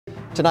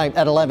Tonight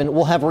at 11,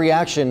 we'll have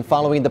reaction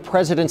following the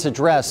president's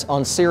address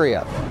on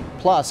Syria.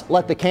 Plus,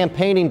 let the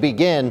campaigning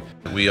begin.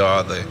 We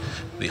are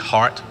the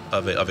heart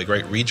of a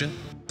great region.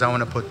 I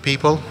want to put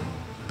people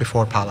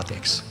before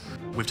politics.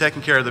 We've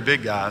taken care of the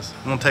big guys.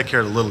 We want to take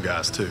care of the little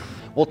guys, too.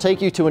 We'll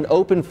take you to an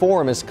open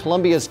forum as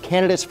Columbia's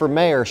candidates for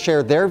mayor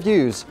share their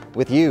views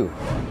with you.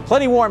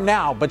 Plenty warm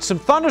now, but some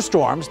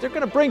thunderstorms, they're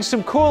going to bring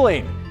some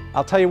cooling.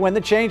 I'll tell you when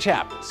the change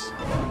happens.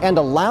 And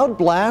a loud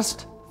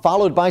blast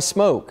followed by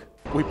smoke.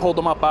 We pulled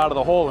him up out of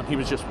the hole and he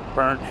was just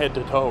burnt head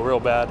to toe real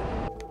bad.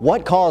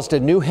 What caused a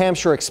New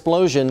Hampshire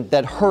explosion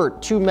that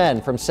hurt 2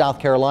 men from South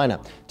Carolina?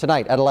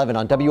 Tonight at 11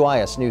 on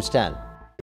WIS News 10.